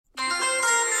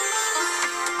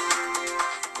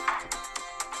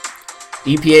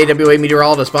EPAWA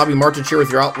meteorologist Bobby Martich here with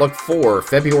your outlook for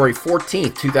February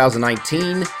 14th,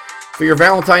 2019. For your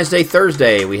Valentine's Day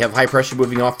Thursday, we have high pressure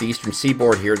moving off the eastern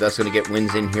seaboard here. That's going to get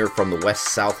winds in here from the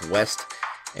west-southwest,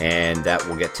 and that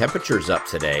will get temperatures up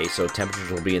today. So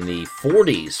temperatures will be in the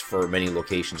 40s for many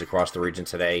locations across the region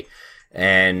today.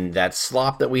 And that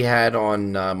slop that we had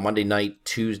on Monday night,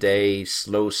 Tuesday,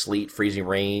 slow sleet, freezing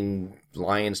rain,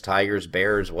 lions, tigers,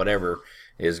 bears, whatever,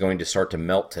 is going to start to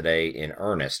melt today in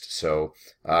earnest. So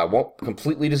won't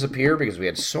completely disappear because we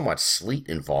had so much sleet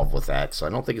involved with that. So I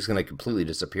don't think it's going to completely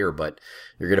disappear, but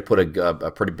you're going to put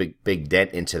a pretty big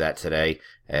dent into that today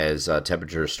as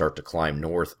temperatures start to climb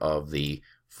north of the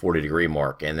 40-degree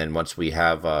mark. And then once we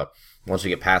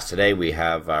get past today, we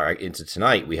have into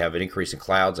tonight, we have an increase in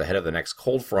clouds ahead of the next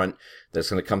cold front that's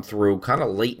going to come through kind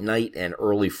of late night and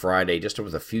early Friday, just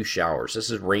with a few showers. This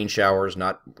is rain showers,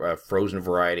 not frozen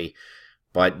variety,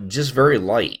 but just very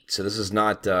light. So this is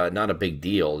not a big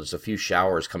deal. There's a few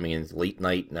showers coming in late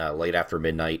night, late after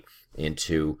midnight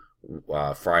into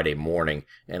Friday morning,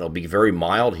 and it'll be very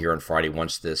mild here on Friday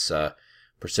once this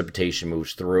precipitation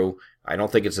moves through. I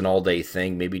don't think it's an all-day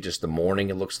thing. Maybe just the morning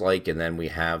it looks like, and then we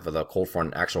have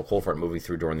the actual cold front moving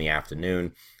through during the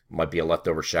afternoon. Might be a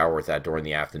leftover shower with that during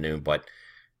the afternoon, but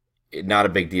not a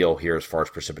big deal here as far as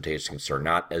precipitation is concerned.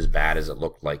 Not as bad as it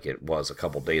looked like it was a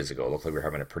couple days ago. It looked like we were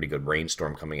having a pretty good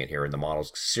rainstorm coming in here, and the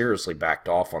models seriously backed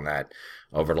off on that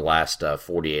over the last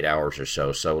 48 hours or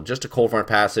so. So just a cold front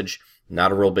passage,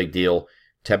 not a real big deal.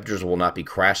 Temperatures will not be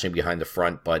crashing behind the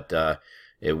front, but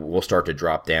it will start to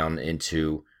drop down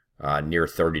into near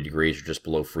 30 degrees or just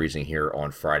below freezing here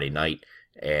on Friday night.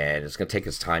 And it's going to take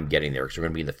its time getting there because we're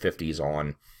going to be in the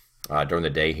 50s during the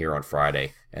day here on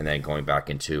Friday, and then going back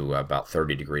into about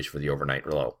 30 degrees for the overnight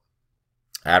low.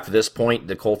 After this point,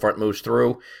 the cold front moves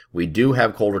through. We do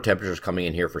have colder temperatures coming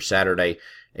in here for Saturday.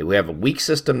 And we have a weak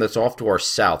system that's off to our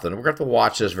south, and we're going to have to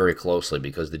watch this very closely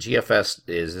because the GFS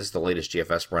this is the latest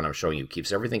GFS run I'm showing you.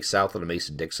 Keeps everything south of the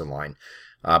Mason-Dixon line.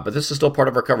 But this is still part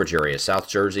of our coverage area. South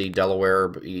Jersey,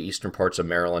 Delaware, eastern parts of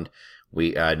Maryland,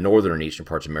 northern and eastern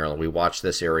parts of Maryland. We watch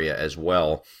this area as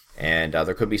well. And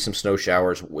there could be some snow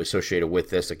showers associated with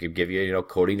this that could give you,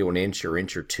 coating to an inch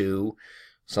or two,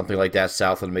 something like that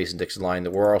south of the Mason-Dixon line.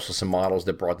 There were also some models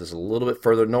that brought this a little bit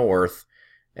further north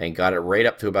and got it right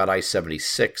up to about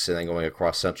I-76 and then going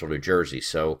across central New Jersey.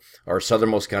 So our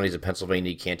southernmost counties of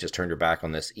Pennsylvania, you can't just turn your back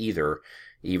on this either,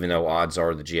 even though odds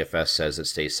are the GFS says it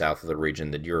stays south of the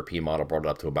region. The European model brought it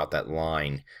up to about that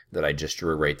line that I just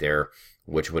drew right there,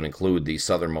 which would include the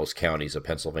southernmost counties of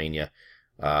Pennsylvania,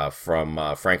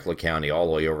 from Franklin County all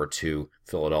the way over to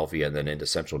Philadelphia and then into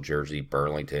central Jersey,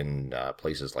 Burlington,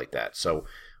 places like that. So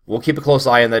we'll keep a close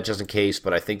eye on that just in case,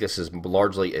 but I think this is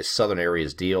largely a southern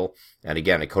area's deal. And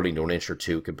again, a coating to an inch or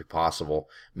two could be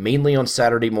possible, mainly on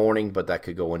Saturday morning, but that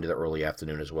could go into the early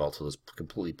afternoon as well until this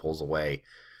completely pulls away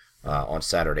on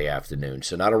Saturday afternoon.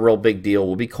 So not a real big deal.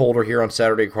 We'll be colder here on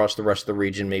Saturday across the rest of the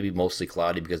region, maybe mostly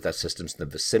cloudy because that system's in the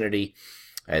vicinity.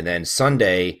 And then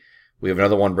Sunday, we have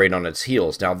another one right on its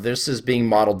heels. Now, this is being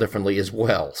modeled differently as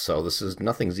well, so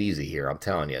nothing's easy here, I'm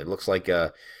telling you. It looks like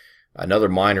another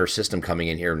minor system coming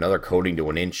in here, another coating to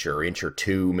an inch or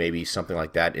two, maybe something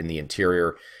like that in the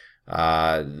interior.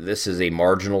 This is a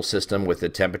marginal system with the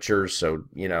temperatures, so,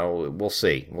 we'll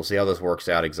see. We'll see how this works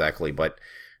out exactly, but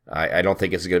I don't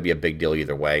think it's going to be a big deal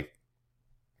either way.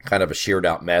 Kind of a sheared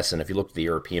out mess, and if you look at the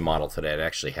European model today, it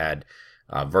actually had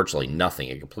virtually nothing.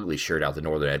 It completely sheared out the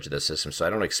northern edge of the system, so I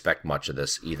don't expect much of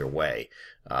this either way.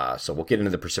 So we'll get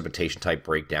into the precipitation type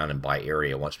breakdown and by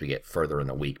area once we get further in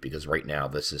the week, because right now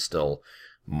this is still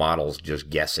models just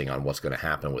guessing on what's going to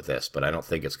happen with this, but I don't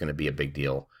think it's going to be a big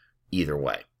deal either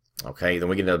way. Okay, then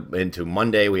we get into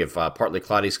Monday. We have partly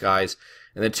cloudy skies,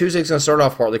 and then Tuesday's going to start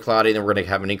off partly cloudy, and then we're going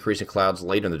to have an increase in clouds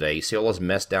later in the day. You see all this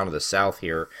mess down to the south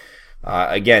here.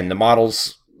 Again, the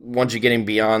models, once you're getting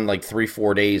beyond like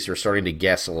 3-4 days, you're starting to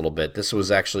guess a little bit. This was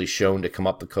actually shown to come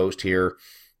up the coast here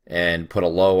and put a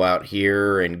low out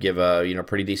here and give a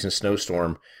pretty decent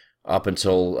snowstorm up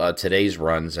until today's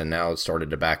runs, and now it's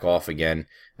started to back off again,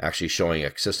 actually showing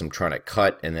a system trying to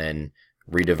cut and then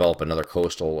redevelop another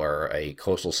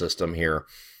coastal system here.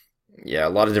 Yeah, a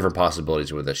lot of different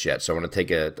possibilities with this yet. So I'm going to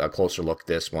take a closer look at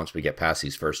this once we get past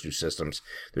these first two systems.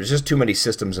 There's just too many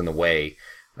systems in the way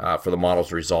for the models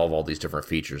to resolve all these different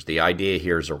features. The idea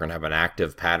here is we're going to have an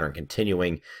active pattern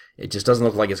continuing. It just doesn't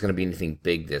look like it's going to be anything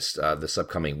big this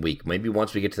upcoming week. Maybe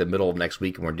once we get to the middle of next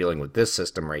week and we're dealing with this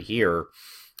system right here,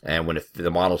 and if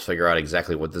the models figure out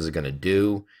exactly what this is going to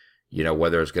do,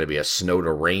 whether it's going to be a snow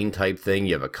to rain type thing,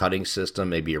 you have a cutting system,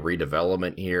 maybe a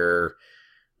redevelopment here,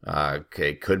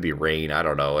 Okay, could be rain. I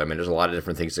don't know. I mean, there's a lot of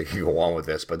different things that could go on with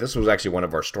this, but this was actually one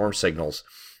of our storm signals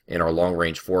in our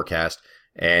long-range forecast,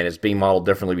 and it's being modeled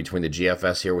differently between the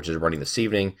GFS here, which is running this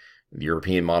evening. The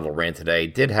European model ran today.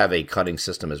 Did have a cutting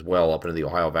system as well up into the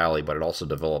Ohio Valley, but it also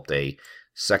developed a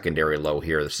secondary low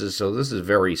here. This is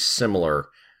very similar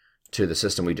to the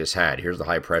system we just had. Here's the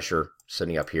high pressure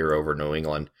sitting up here over New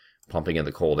England, pumping in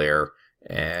the cold air,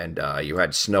 and you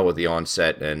had snow at the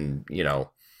onset, and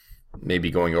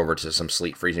maybe going over to some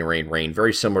sleet, freezing rain,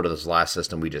 very similar to this last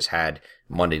system we just had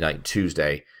Monday night and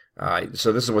Tuesday.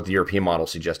 So this is what the European model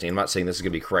is suggesting. I'm not saying this is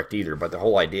going to be correct either, but the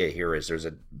whole idea here is there's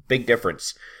a big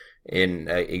difference in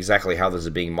exactly how this is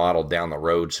being modeled down the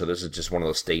road. So this is just one of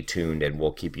those stay tuned and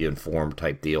we'll keep you informed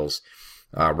type deals.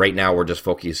 Right now we're just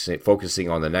focusing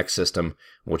on the next system,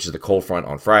 which is the cold front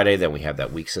on Friday. Then we have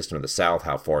that weak system in the south.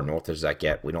 How far north does that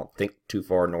get? We don't think too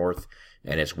far north,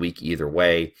 and it's weak either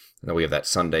way. And then we have that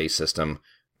Sunday system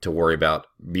to worry about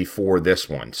before this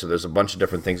one. So there's a bunch of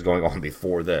different things going on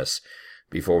before this,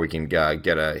 before we can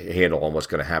get a handle on what's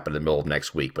going to happen in the middle of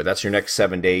next week. But that's your next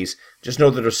 7 days. Just know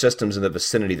that there's systems in the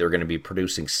vicinity that are going to be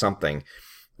producing something.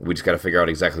 We just got to figure out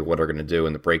exactly what they're going to do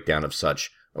and the breakdown of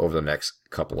such over the next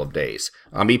couple of days.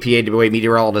 I'm EPAWA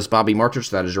meteorologist Bobby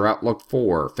Martich. That is your outlook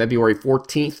for February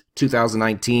 14th,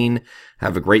 2019.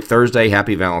 Have a great Thursday.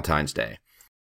 Happy Valentine's Day.